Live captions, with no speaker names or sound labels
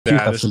You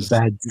have some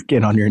bad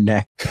skin on your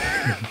neck.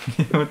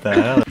 What the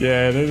hell?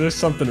 Yeah, there's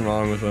something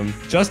wrong with him.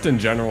 Just in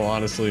general,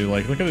 honestly.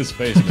 Like, look at his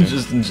face, man.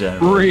 Just in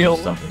general. Real.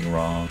 There's something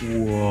wrong.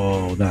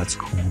 Whoa, that's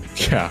cool.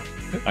 Yeah,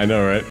 I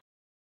know, right?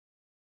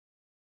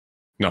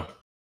 No.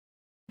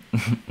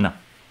 No.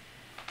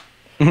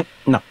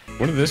 No.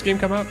 When did this game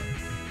come out?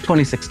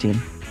 2016.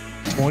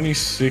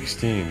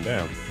 2016,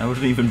 damn. I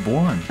wasn't even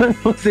born. I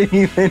wasn't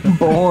even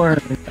born.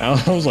 I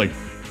was like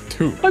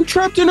 2. I'm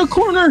trapped in a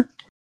corner.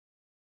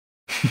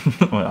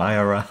 What,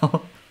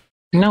 IRL?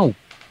 No.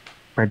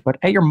 Fred, but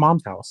at your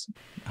mom's house.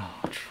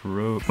 Oh,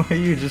 true. Why are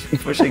you just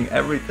pushing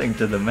everything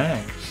to the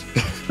max?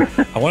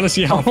 I want to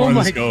see how far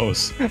this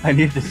goes. I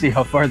need to see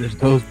how far this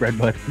goes, Bread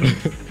Bud.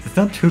 It's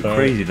not too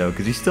crazy though,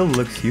 because he still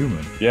looks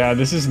human. Yeah,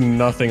 this is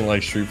nothing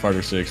like Street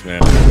Fighter 6,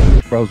 man.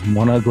 Bro's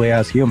one ugly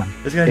ass human.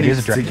 This guy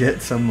needs to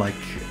get some like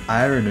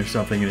iron or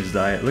something in his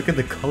diet. Look at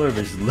the color of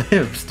his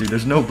lips, dude.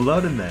 There's no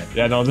blood in that.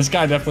 Yeah, no, this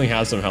guy definitely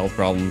has some health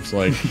problems.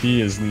 Like,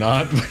 he's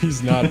not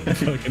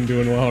fucking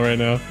doing well right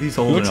now. He's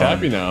holding He looks on.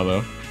 happy now,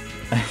 though.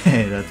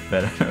 Hey, that's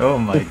better. Oh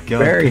my god.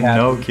 Very happy.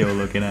 Pinocchio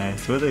looking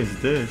ass. What is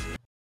this?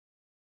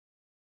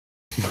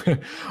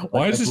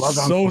 Why is this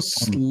so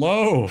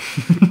slow?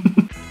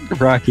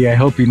 Rocky, I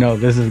hope you know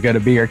this is gonna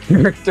be your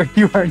character.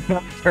 You are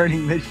not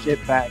turning this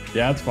shit back.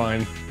 Yeah, it's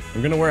fine.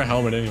 I'm gonna wear a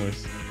helmet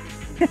anyways.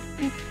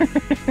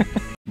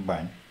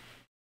 Bye.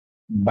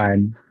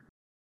 Bye.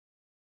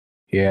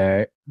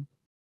 Yeah.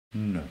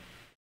 No.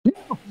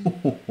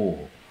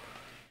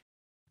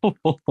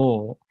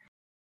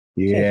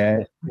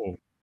 Yeah.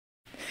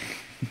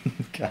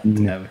 God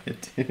damn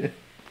it, dude.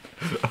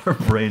 Our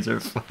brains are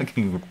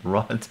fucking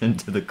rotten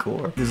to the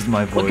core. This is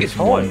my voice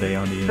one day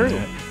on the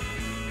internet.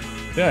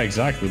 Yeah,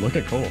 exactly. Look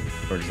at Cole,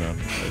 for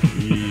example. Like,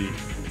 he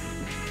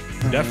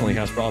definitely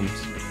has problems.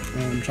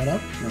 Shut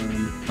up.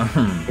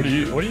 What are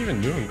you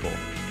even doing, Cole?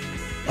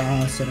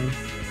 Sitting.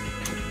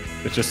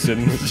 It's just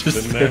sitting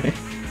there?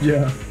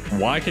 Yeah.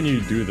 Why can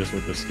you do this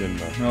with the skin,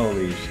 though?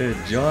 Holy shit,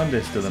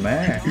 jaundice to the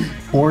max.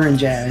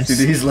 Orange ass. Dude,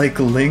 he's like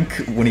Link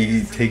when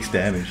he takes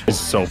damage. He's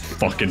so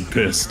fucking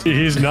pissed.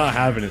 He's not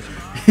having it.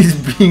 He's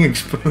being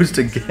exposed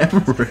to gamma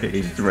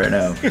rays right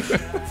now.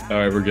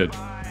 Alright, we're good.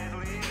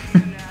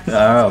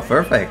 Oh,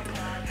 perfect.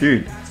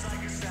 Dude,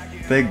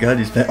 thank God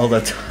you spent all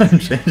that time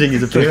changing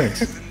his appearance.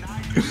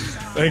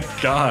 Thank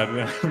God.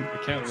 I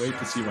can't wait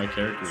to see my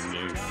character in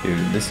game.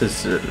 Dude, this is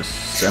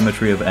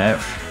Symmetry of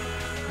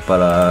F,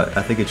 but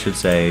I think it should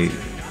say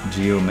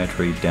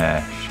Geometry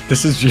Dash.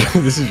 This is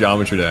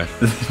Geometry Dash.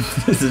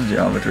 This is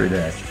Geometry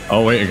Dash.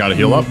 Oh wait, I gotta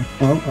heal up?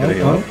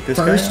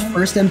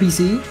 First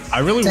NPC. I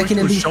really wish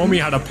you would show me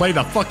how to play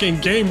the fucking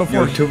game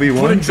before 2v1,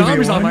 putting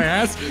zombies 2v1? on my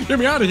ass. Get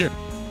me out of here.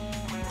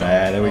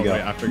 There we go.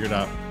 Wait, I figured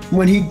out.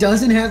 When he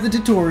doesn't have the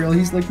tutorial,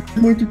 he's like,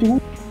 my tutorial.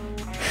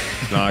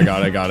 No, I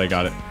got it.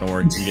 Don't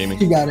worry, I'm gaming.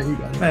 You got it.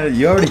 Man,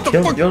 you already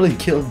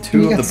killed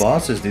 2 of the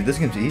bosses, dude. This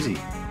game's easy.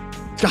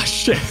 Gosh,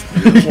 shit.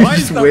 Why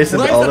just wasted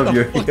all of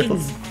your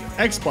heals.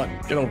 X button.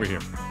 Get over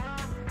here.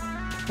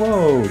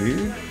 Whoa,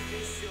 dude.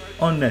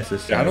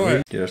 Unnecessary.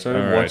 Yeah, Dude, I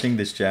started watching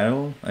this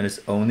channel, and it's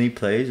only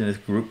plays in this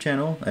group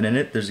channel, and in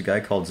it, there's a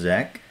guy called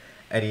Zach,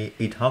 and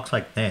he talks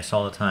like this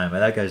all the time,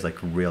 and that guy's like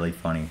really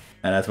funny.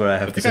 And that's what I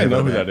have to say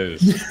about that. I know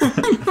who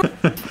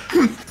that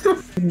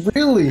is.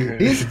 Really?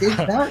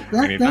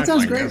 That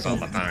sounds great. All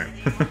the time.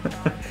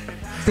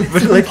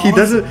 But like he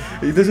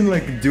doesn't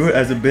like do it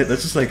as a bit.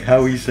 That's just like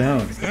how he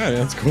sounds. Yeah,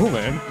 that's cool,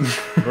 man.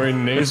 Very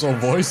nasal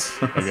voice,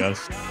 I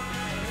guess.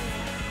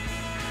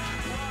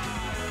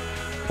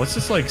 What's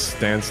this like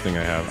stance thing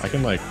I have? I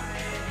can like,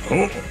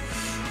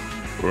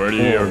 ready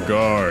your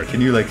guard.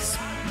 Can you like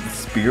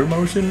spear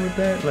motion with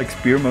that? Like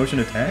spear motion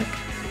attack?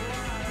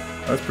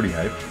 That's pretty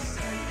hype.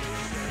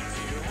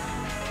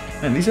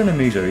 Man, these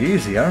enemies are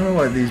easy. I don't know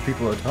why these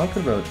people are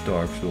talking about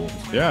Dark Souls.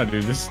 Yeah,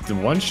 dude, this is the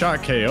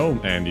one-shot KO,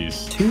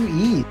 Andy's.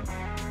 2E.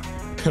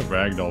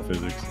 Ragdoll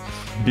physics.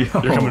 Yo.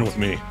 You're coming with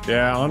me.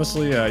 Yeah,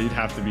 honestly, you'd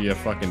have to be a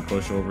fucking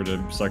pushover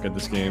to suck at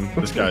this game.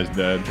 This guy's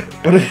dead.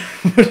 What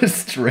a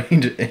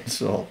strange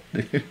insult,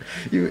 dude.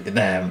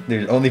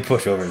 There's only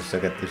pushovers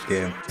suck at this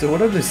game. So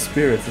what are the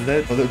spirits? Is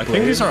that other I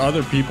think these are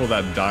other people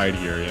that died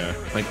here, yeah.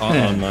 Like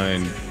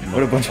online.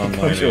 What a bunch of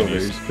pushovers.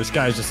 Andes. This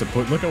guy's just a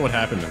look at what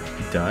happened to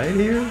him. He died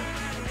here?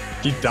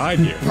 He died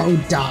here. Bro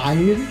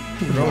died?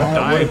 Bro Wow,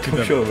 died what a to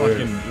the pushover.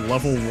 fucking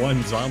level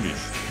 1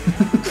 zombies.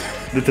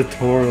 The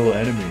tutorial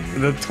enemy.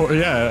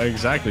 Yeah,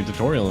 exactly.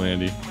 Tutorial,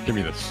 Andy. Give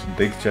me this.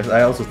 Big chest.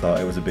 I also thought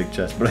it was a big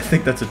chest, but I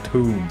think that's a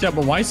tomb. Yeah,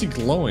 but why is he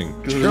glowing?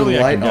 Because there's a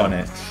light on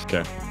it.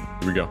 Okay,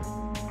 here we go.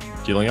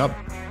 Healing up.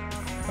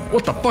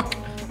 What the fuck?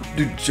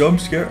 Dude, jump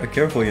scare.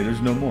 Careful here,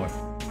 there's no more.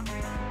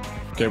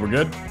 Okay, we're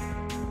good.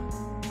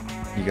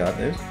 You got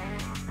this?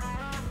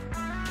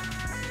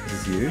 This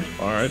is huge.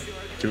 Alright,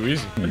 too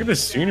easy. Look at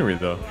this scenery,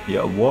 though.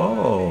 Yeah,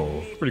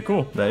 whoa. It's pretty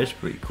cool. That is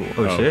pretty cool.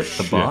 Oh, shit,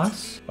 the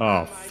boss?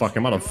 Oh, fuck,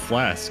 I'm out of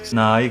flasks.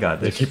 Nah, you got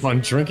I this. keep on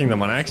drinking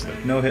them on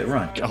accident. No hit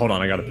run. Hold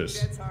on, I gotta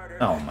piss.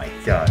 Oh my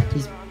god.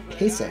 He's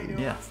pissed at you.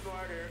 Yeah.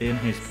 In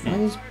his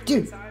pants.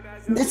 Dude,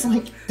 that's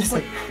like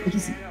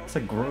easy. It's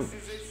like gross.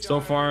 So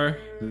far,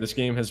 this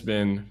game has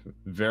been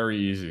very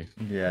easy.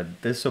 Yeah,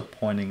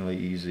 disappointingly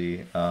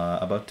easy.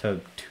 About to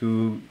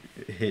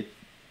 2-hit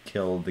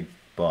kill the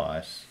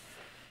boss.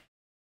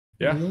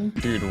 Yeah,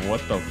 dude,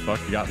 what the fuck?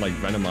 You got like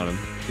venom on him.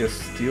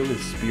 Just steal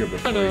his spear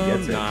before he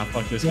gets it. Nah,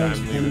 fuck this guy.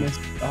 I'm leaving.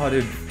 Oh,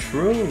 dude,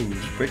 true.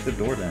 Just break the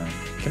door down.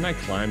 Can I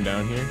climb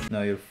down here?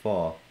 No, you'll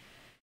fall.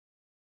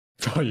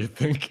 Oh, you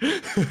think?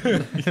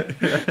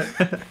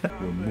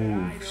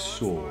 Remove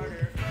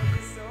sword.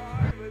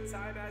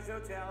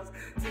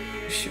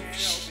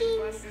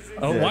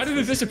 Oh, why did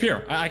it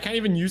disappear? I can't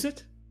even use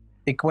it?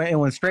 It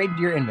went straight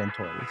into your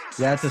inventory.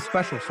 That's a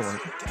special sword.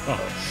 Oh,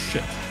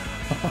 shit.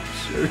 Oh,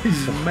 sure,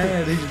 he's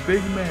mad. He's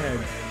big mad.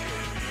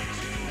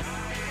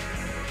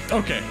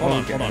 Okay, hold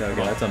on.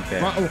 That's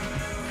unfair.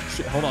 Oh,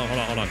 shit, hold on.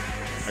 I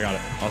got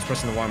it. I was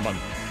pressing the wrong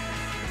button.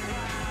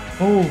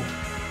 Oh.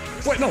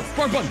 Wait, no,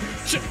 wrong button.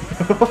 Shit.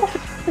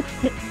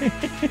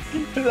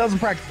 That was a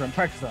practice run.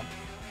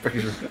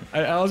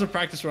 I was a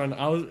practice run.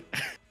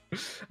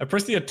 I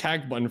pressed the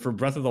attack button for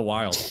Breath of the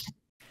Wild.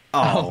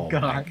 Oh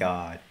my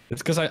god.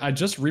 It's because I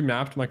just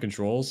remapped my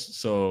controls,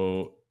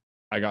 so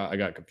I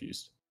got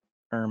confused.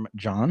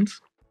 Johns?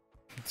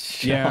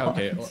 Yeah,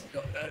 okay.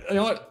 You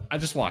know what?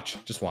 Just watch.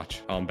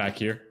 I'm back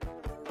here.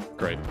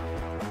 Great.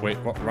 Wait,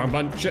 wrong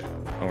button. Shit.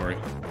 Don't worry.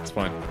 It's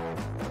fine.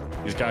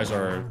 These guys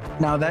are...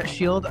 Now that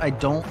shield, I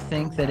don't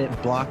think that it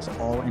blocks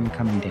all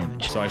incoming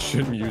damage. So I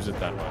shouldn't use it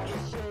that much.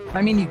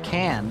 I mean, you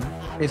can.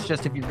 It's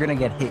just if you're gonna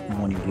get hit, you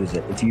want to use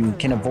it. If you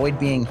can avoid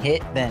being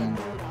hit, then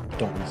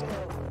don't use it.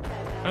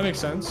 That makes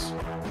sense.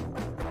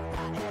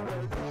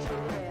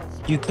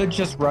 You could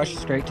just rush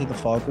straight to the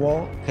fog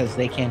wall, because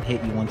they can't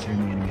hit you once you're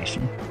in the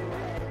animation.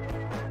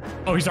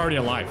 Oh, he's already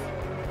alive.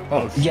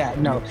 Oh, yeah,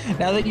 no.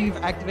 Now that you've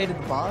activated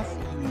the boss,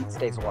 he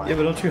stays alive. Yeah,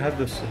 but don't you have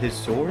his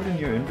sword in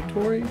your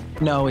inventory?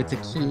 No, it's a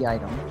key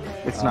item.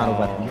 It's not a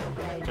weapon.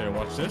 Okay,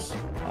 watch this.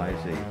 I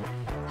see.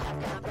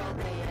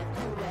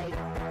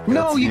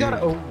 No, That's you you.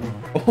 gotta... Oh.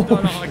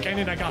 No, I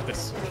can't. I got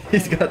this.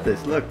 He's got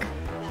this. Look.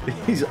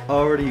 He's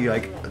already,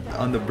 like,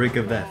 on the brink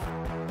of death.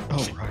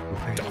 Oh, right.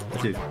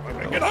 Dude.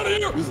 Get out of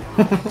here!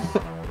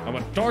 I'm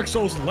a Dark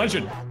Souls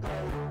legend.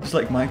 It's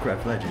like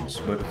Minecraft Legends,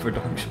 but for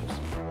Dark Souls.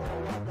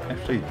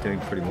 Actually doing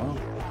pretty well.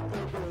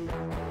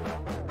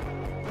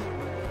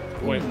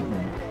 Wait.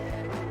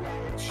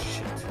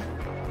 Shit.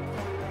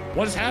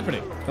 What is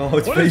happening? Oh,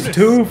 it's What phase is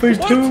 2! this? Phase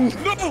What? 2!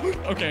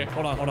 No! Okay,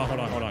 hold on.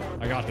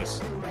 I got this.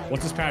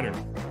 What's his pattern?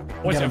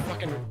 What's that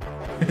fucking...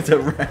 It's a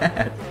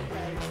rat.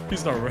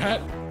 He's the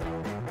rat?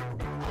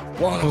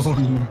 Whoa.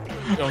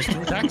 Those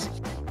 2 attacks?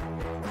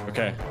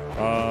 Okay.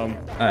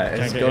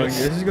 Alright, this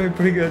is going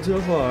pretty good so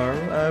far,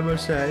 I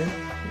must say.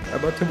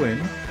 About to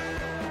win.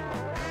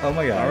 Oh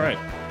my god. Alright.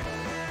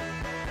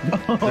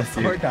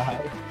 Poor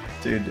guy.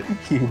 Dude,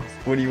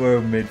 when you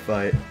were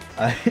mid-fight,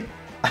 I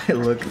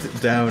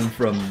looked down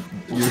from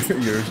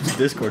your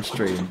Discord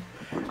stream,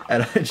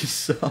 and I just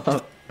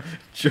saw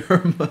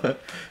Germa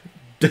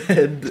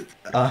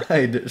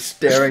dead-eyed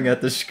staring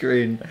at the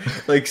screen,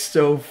 like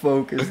so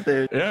focused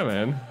there. Yeah,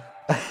 man.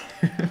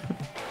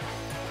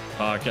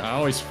 I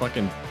always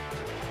fucking...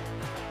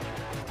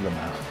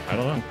 I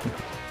don't know.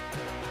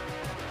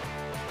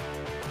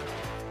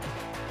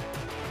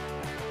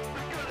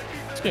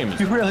 This game is...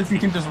 You realize you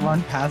can just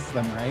run past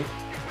them, right?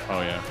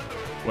 Oh, yeah.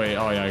 Wait,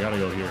 oh, yeah, I gotta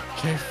go here.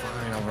 Okay,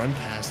 fine, I'll run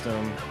past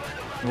them.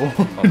 Whoa,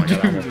 Oh my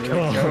god, I'm dude,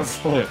 oh,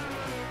 shit.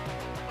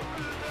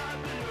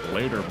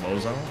 Later,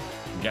 bozo.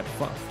 Get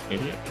fucked,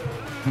 idiot.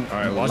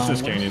 Alright, watch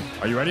this, Canyon.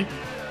 Are you ready?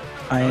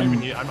 I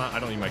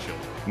don't need my shield.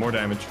 More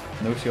damage.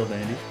 No shield,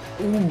 Andy.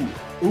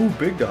 Ooh,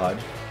 big dodge.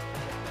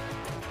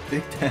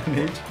 Big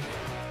damage.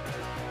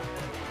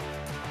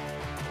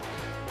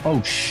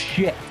 Oh,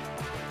 shit.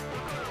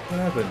 What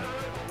happened?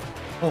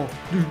 Oh,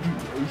 dude,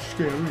 that was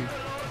scary.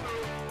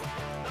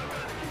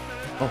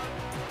 Oh,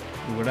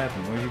 what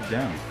happened? Why are you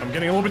down? I'm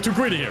getting a little bit too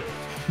greedy here.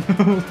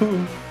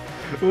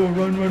 Oh,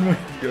 run.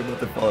 You're about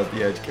to fall at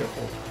the edge,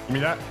 careful. Give me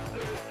that.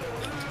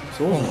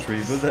 Soul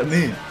retrieve, what does that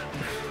mean?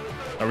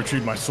 I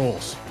retrieved my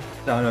souls.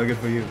 No, good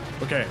for you.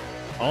 Okay,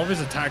 all of his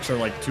attacks are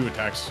like 2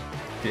 attacks.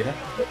 Yeah?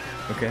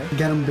 Okay.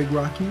 Get him, Big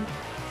Rocky.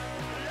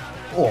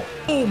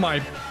 Oh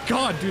my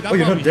god, dude, that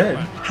you're brought not me dead.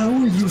 back. How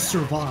will you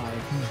survive?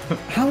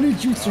 How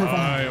did you I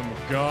survive? am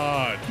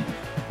god.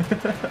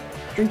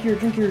 Drink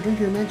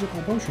your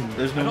magical potion.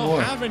 There's I no don't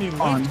more. have any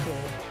On. left.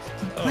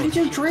 Why did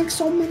you drink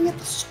so many at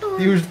the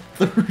start? He was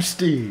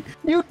thirsty.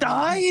 You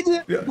died?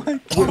 Yeah.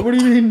 What do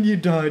you mean you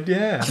died?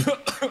 Yeah.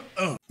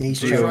 He's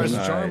Geo- Tries chosen.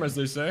 the charm, Alright. as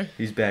they say.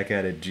 He's back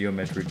at it.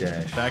 Geometry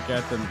dash. Back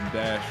at the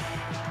dash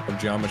of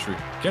geometry.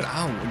 Get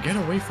out! Get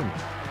away from me!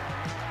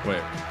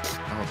 Wait.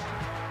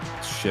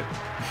 Oh, shit.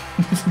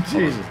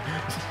 Jesus.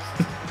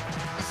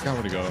 I forgot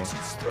where to go.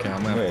 Okay,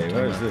 I'm gonna Wait, I'm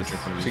where gonna is this? check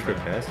one of these Secret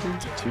right now.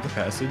 passage? Secret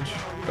passage?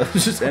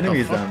 There's just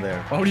enemies fuck? down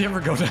there. Why would you ever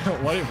go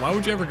down? Why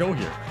would you ever go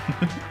here?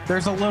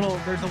 There's a little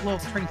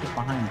trinket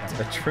behind A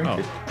them.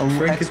 trinket. Oh.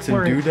 Trinkets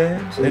Explorer. and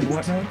doodads and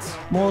whatnots?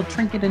 Well,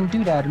 trinket and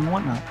doodad and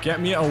whatnot. Get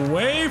me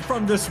away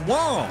from this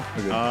wall!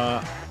 Okay.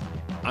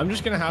 I'm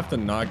just gonna have to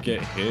not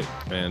get hit,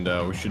 and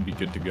we should be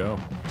good to go.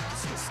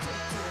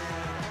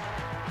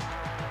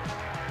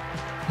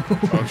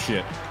 Oh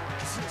shit.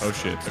 Oh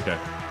shit. Okay.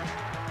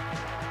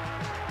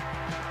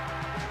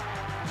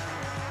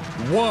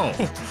 Whoa!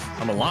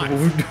 I'm alive.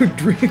 Oh,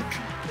 drink.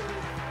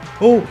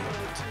 Oh.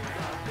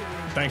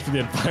 Thanks for the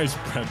advice,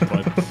 Brett,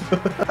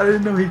 but I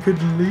didn't know he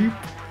could leap.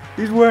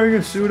 He's wearing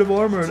a suit of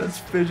armor. That's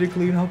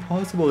physically not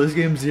possible. This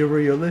game's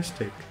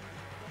irrealistic.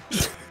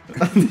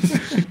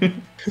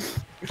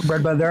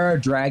 But there are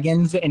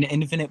dragons in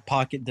infinite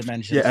pocket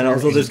dimensions. Yeah, and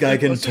also this guy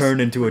can turn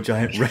into a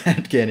giant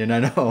rat cannon, I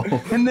know.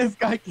 And this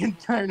guy can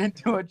turn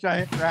into a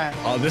giant rat.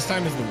 oh, this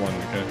time is the one.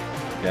 Okay.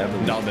 Yeah,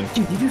 but No, then.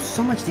 Dude, you do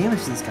so much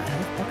damage to this guy. How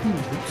the fuck can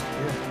you boost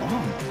your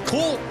bomb?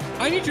 Cole,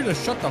 I need you to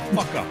shut the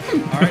fuck up.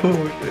 All right.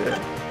 oh, shit.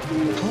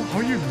 Cole, how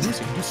are you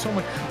losing? You do so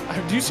much.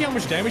 Do you see how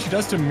much damage he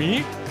does to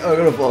me? I'm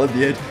gonna fall at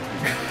the edge.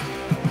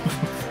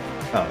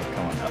 Oh,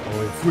 come on now.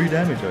 Oh, 3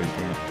 damage, oh, you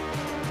can't.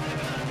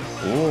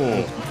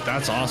 Oh,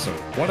 that's awesome.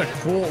 What a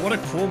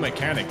cool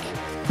mechanic.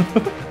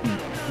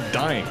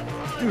 Dying.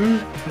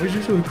 Why is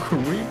you so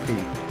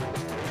creepy?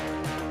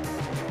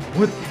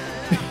 What?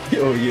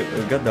 Oh, you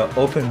got the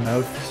open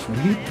mouth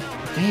sweep?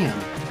 Damn.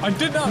 I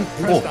did not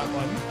press that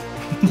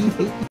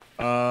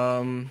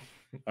button.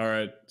 All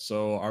right.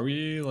 So, are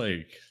we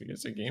like? I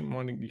guess a game.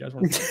 You guys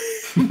want?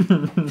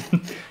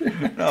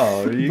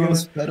 No, you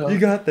Better.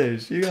 got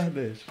this. You got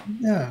this.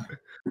 Yeah.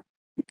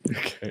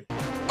 Okay.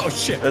 Oh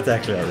shit! That's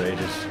actually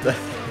outrageous.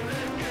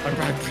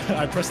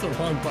 I pressed the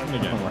wrong button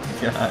again. Oh my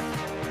god.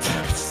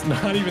 This is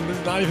not even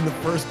the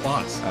first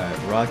boss. Alright,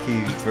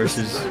 Rockey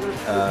versus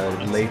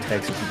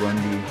Latex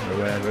Grundy or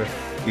whatever.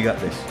 You got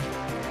this.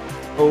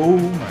 Oh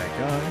my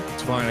god.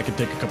 It's fine. I can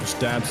take a couple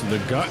stabs to the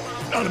gut.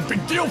 Not a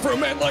big deal for a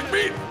man like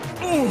me.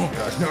 Oh.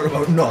 It's not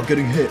about not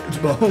getting hit. It's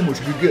about how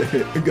much you get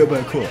hit and get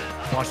back up.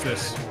 Watch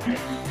this.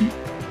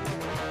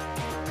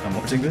 I'm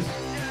watching this.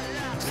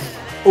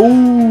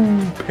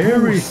 Oh,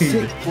 parry.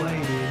 Sick play,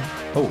 dude.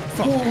 Oh,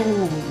 fuck.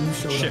 Oh, you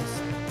showed Shit.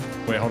 us.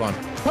 Wait, hold on.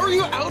 How are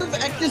you out of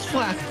Ectus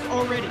Flask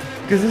already?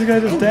 Because this guy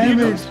does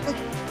damage.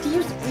 He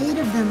used 8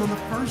 of them on the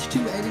first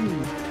 2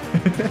 enemies.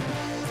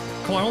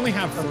 Cole, I only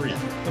have 3.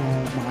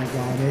 Oh my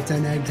god, it's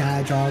an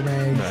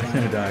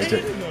exaggeration.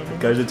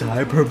 Guys, it's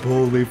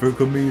hyperbole for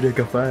comedic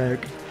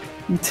effect.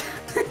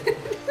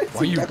 Why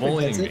are you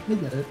bullying me? I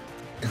get it.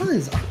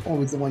 Because I'm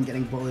always the one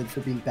getting bullied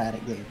for being bad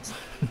at games.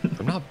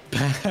 I'm not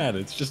bad.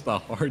 It's just a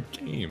hard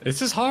game.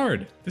 This is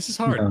hard. This is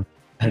hard. No,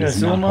 Yeah,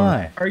 so am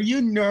I. Are you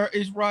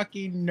Is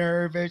Rocky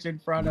nervous in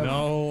front of?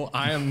 No,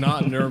 I am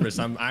not nervous.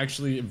 I'm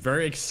actually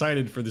very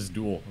excited for this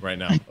duel right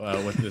now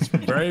with this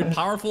very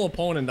powerful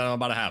opponent that I'm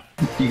about to have.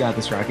 You got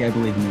this, Rocky. I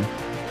believe in you.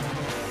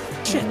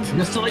 Shit.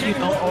 Just to let you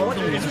know, all Is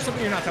the there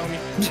something you're not telling me?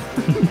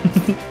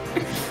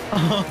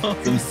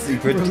 Some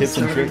secret tips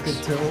and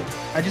tricks.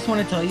 I just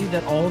want to tell you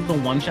that all of the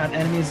one-shot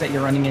enemies that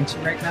you're running into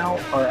right now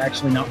are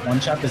actually not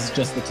one-shot. This is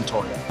just the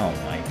tutorial. Oh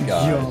my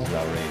god, Yo. this is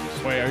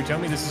outrageous. Wait, are you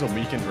telling me this is a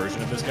weakened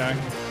version of this guy?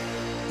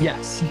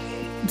 Yes.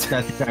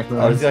 That's exactly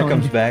what Oh, I'm this guy telling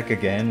comes you. back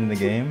again in the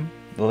game?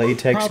 The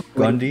Latex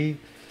Probably. Gundy?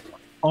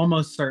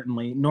 Almost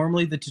certainly.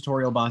 Normally, the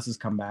tutorial bosses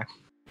come back.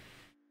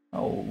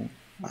 Oh,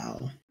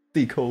 Wow.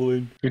 C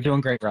colon. You're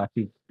doing great,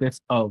 Rocky.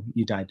 Oh,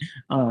 you died.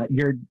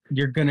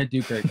 You're gonna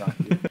do great,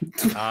 Rocky.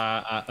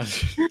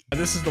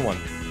 This is the one.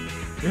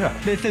 Yeah.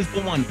 This is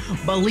the one.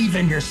 Believe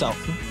in yourself.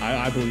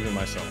 I believe in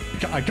myself.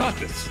 I got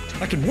this.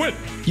 I can win.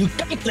 You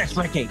got this,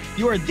 Ricky.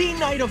 You are the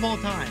knight of all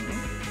time.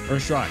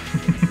 First try.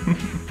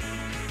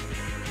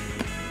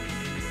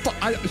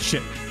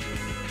 Shit.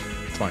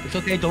 It's fine. It's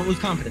okay. Don't lose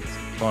confidence.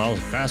 Oh, that was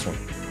a fast one.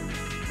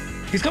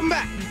 He's coming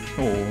back.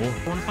 Oh.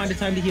 I want to find a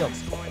time to heal.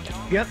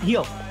 Yep,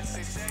 heal.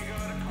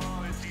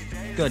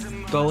 Good.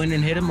 Go in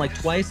and hit him like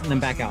twice and then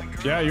back out.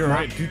 Yeah, you're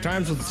right. 2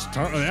 times with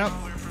yeah.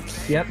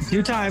 Yep,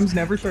 2 times,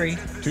 never 3.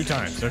 2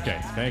 times. Okay,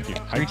 thank you.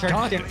 I Recharge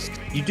got your this.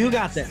 You do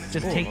got this.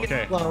 Just Ooh, take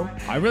okay. it slow.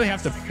 I really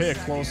have to pay a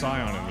close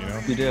eye on him, you know,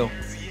 You do.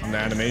 on the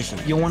animation.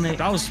 You want to,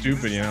 That was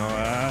stupid, you know.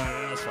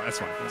 That's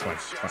fine.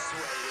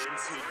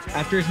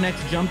 after his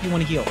next jump, you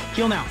want to heal.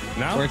 Heal now.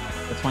 Now? Or,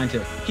 that's fine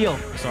too. Heal.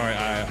 Sorry,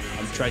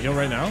 I'm trying to heal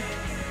right now.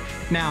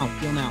 Now.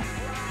 Heal now.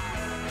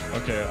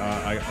 Okay,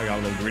 I got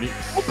a little greedy.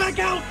 Oh, back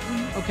out!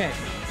 Okay.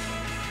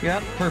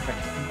 Yep, perfect.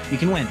 You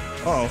can win.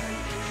 Uh-oh.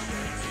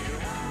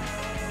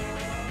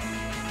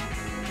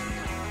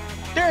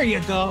 There you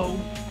go.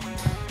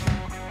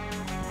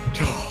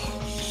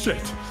 Oh,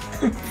 shit.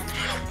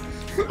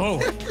 Oh,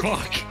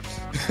 fuck.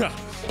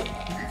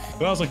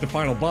 That was like the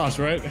final boss,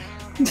 right?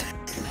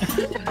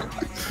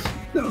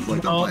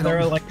 Oh, there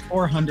are like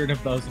 400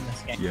 of those in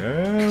this game.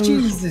 Yeah.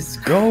 Jesus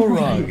Go,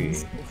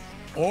 Christ. Rocky.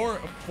 Or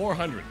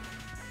 400.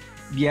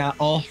 Yeah,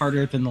 all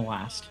harder than the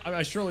last. I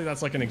mean, surely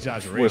that's like an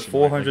exaggeration. With right?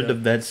 400 Like,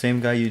 of that same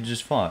guy you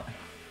just fought.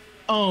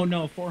 Oh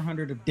no,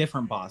 400 of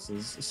different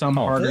bosses. Some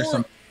Oh, harder,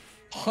 some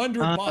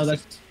 100 Oh, bosses.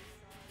 that's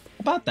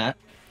about that.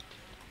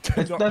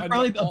 That's No,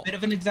 probably a bit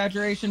of an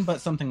exaggeration, but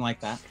something like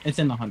that. It's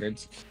in the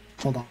hundreds.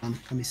 Hold on,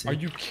 let me see. Are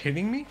you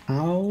kidding me?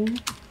 How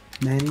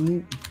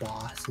many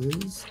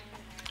bosses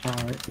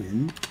are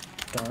in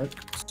Dark.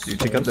 You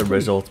check out the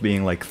results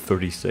being like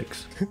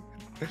 36.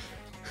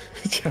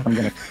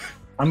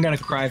 I'm gonna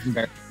cry from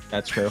embarrassment.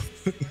 That's true.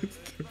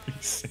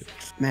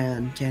 36.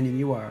 Man, Canyon,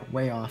 you are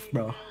way off,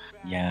 bro.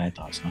 Yeah, I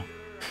thought so.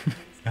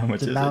 How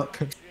much It's is about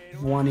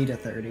 20 to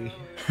 30.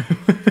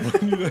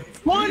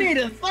 20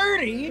 to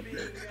 30?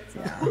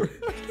 Yeah.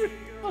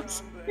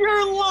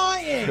 You're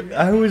lying!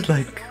 I was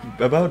like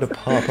about to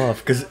pop off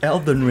because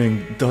Elden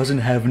Ring doesn't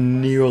have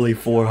nearly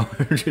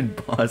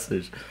 400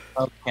 bosses.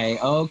 Okay.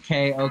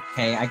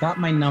 I got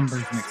my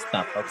numbers mixed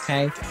up,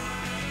 okay?